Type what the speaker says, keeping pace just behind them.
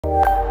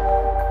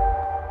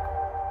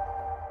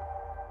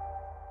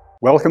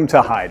Welcome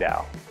to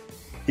HiDow.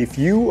 If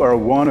you are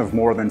one of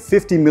more than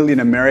 50 million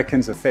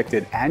Americans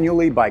affected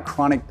annually by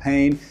chronic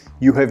pain,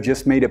 you have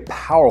just made a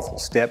powerful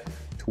step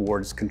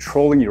towards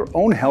controlling your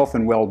own health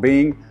and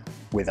well-being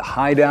with a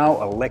HiDow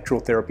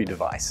electrotherapy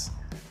device.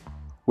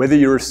 Whether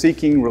you're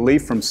seeking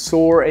relief from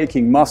sore,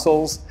 aching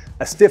muscles,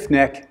 a stiff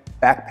neck,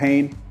 back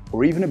pain,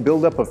 or even a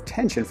buildup of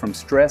tension from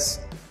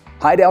stress,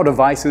 HiDow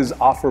devices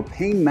offer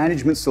pain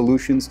management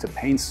solutions to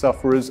pain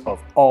sufferers of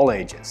all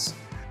ages.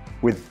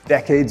 With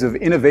decades of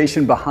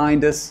innovation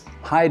behind us,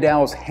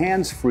 HiDow's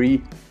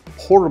hands-free,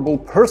 portable,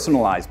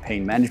 personalized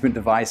pain management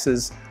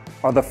devices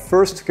are the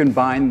first to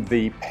combine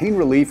the pain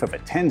relief of a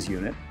TENS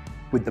unit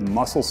with the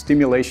muscle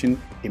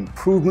stimulation,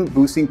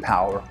 improvement-boosting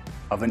power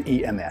of an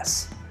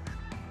EMS.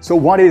 So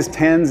what is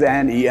TENS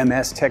and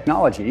EMS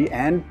technology,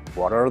 and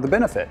what are the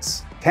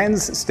benefits?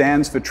 TENS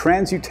stands for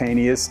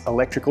Transcutaneous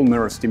Electrical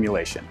Nerve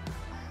Stimulation.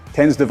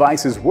 TENS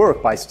devices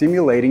work by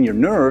stimulating your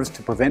nerves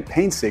to prevent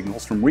pain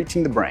signals from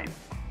reaching the brain.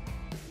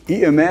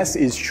 EMS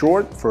is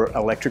short for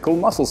electrical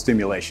muscle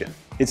stimulation.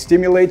 It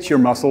stimulates your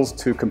muscles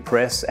to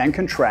compress and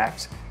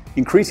contract,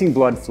 increasing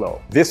blood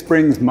flow. This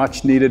brings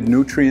much-needed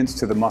nutrients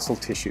to the muscle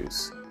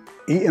tissues.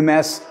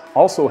 EMS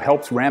also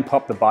helps ramp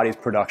up the body's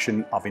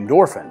production of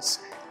endorphins,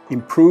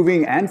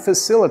 improving and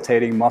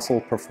facilitating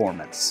muscle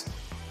performance.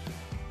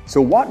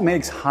 So what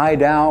makes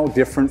HiDow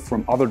different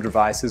from other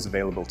devices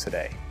available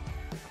today?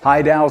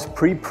 HiDow's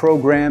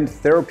pre-programmed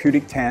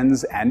therapeutic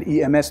TENS and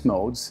EMS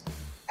modes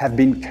have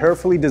been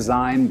carefully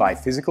designed by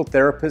physical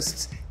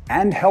therapists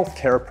and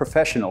healthcare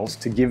professionals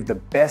to give the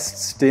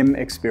best stim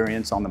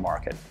experience on the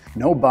market.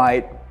 No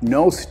bite,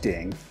 no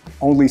sting,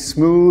 only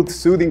smooth,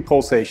 soothing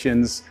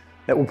pulsations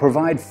that will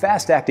provide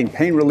fast-acting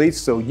pain relief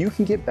so you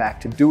can get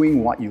back to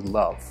doing what you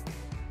love.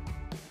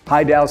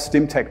 HiDow's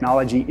stim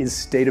technology is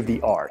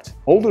state-of-the-art.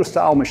 Older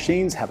style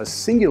machines have a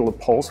singular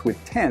pulse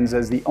with TENS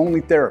as the only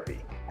therapy.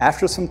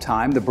 After some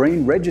time, the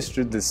brain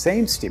registered the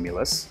same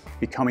stimulus,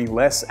 becoming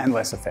less and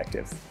less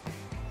effective.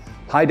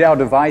 HiDow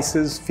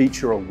devices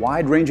feature a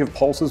wide range of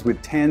pulses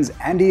with TENS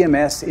and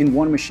EMS in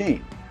one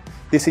machine.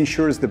 This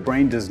ensures the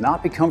brain does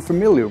not become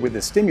familiar with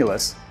the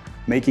stimulus,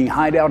 making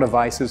HiDow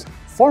devices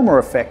far more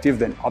effective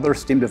than other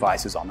stim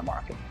devices on the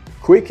market.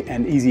 Quick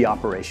and easy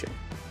operation.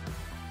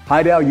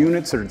 HiDow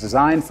units are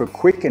designed for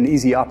quick and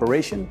easy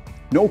operation,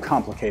 no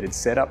complicated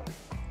setup,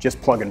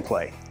 just plug and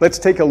play. Let's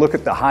take a look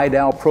at the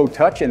HiDow Pro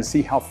Touch and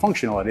see how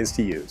functional it is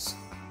to use.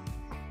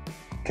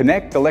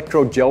 Connect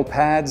electrode gel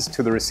pads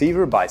to the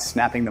receiver by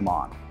snapping them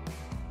on.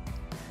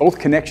 Both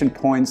connection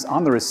points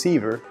on the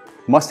receiver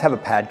must have a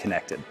pad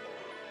connected.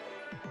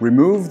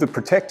 Remove the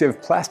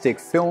protective plastic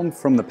film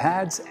from the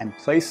pads and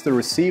place the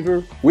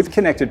receiver with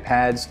connected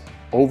pads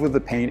over the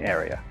pain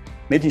area,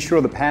 making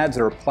sure the pads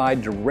are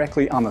applied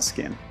directly on the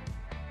skin.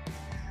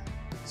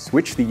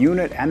 Switch the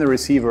unit and the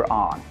receiver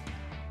on.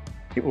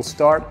 It will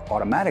start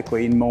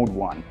automatically in mode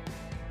 1.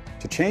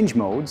 To change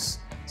modes,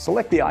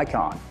 select the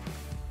icon.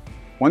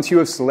 Once you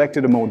have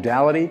selected a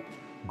modality,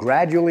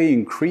 gradually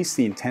increase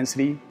the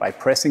intensity by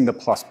pressing the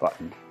plus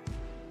button.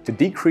 To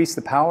decrease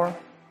the power,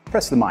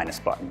 press the minus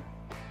button.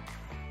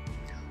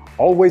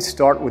 Always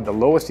start with the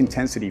lowest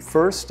intensity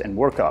first and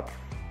work up.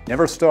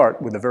 Never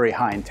start with a very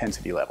high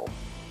intensity level.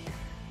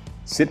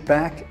 Sit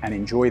back and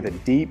enjoy the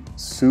deep,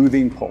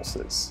 soothing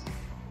pulses.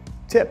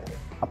 Tip: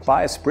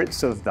 apply a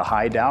spritz of the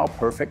HiDow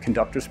Perfect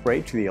Conductor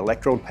Spray to the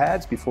electrode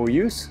pads before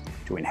use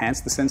to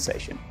enhance the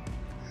sensation.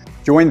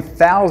 Join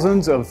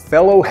thousands of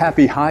fellow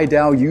happy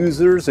HiDow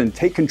users and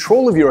take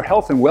control of your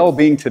health and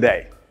well-being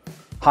today.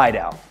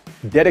 HiDow,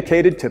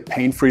 dedicated to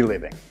pain-free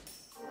living.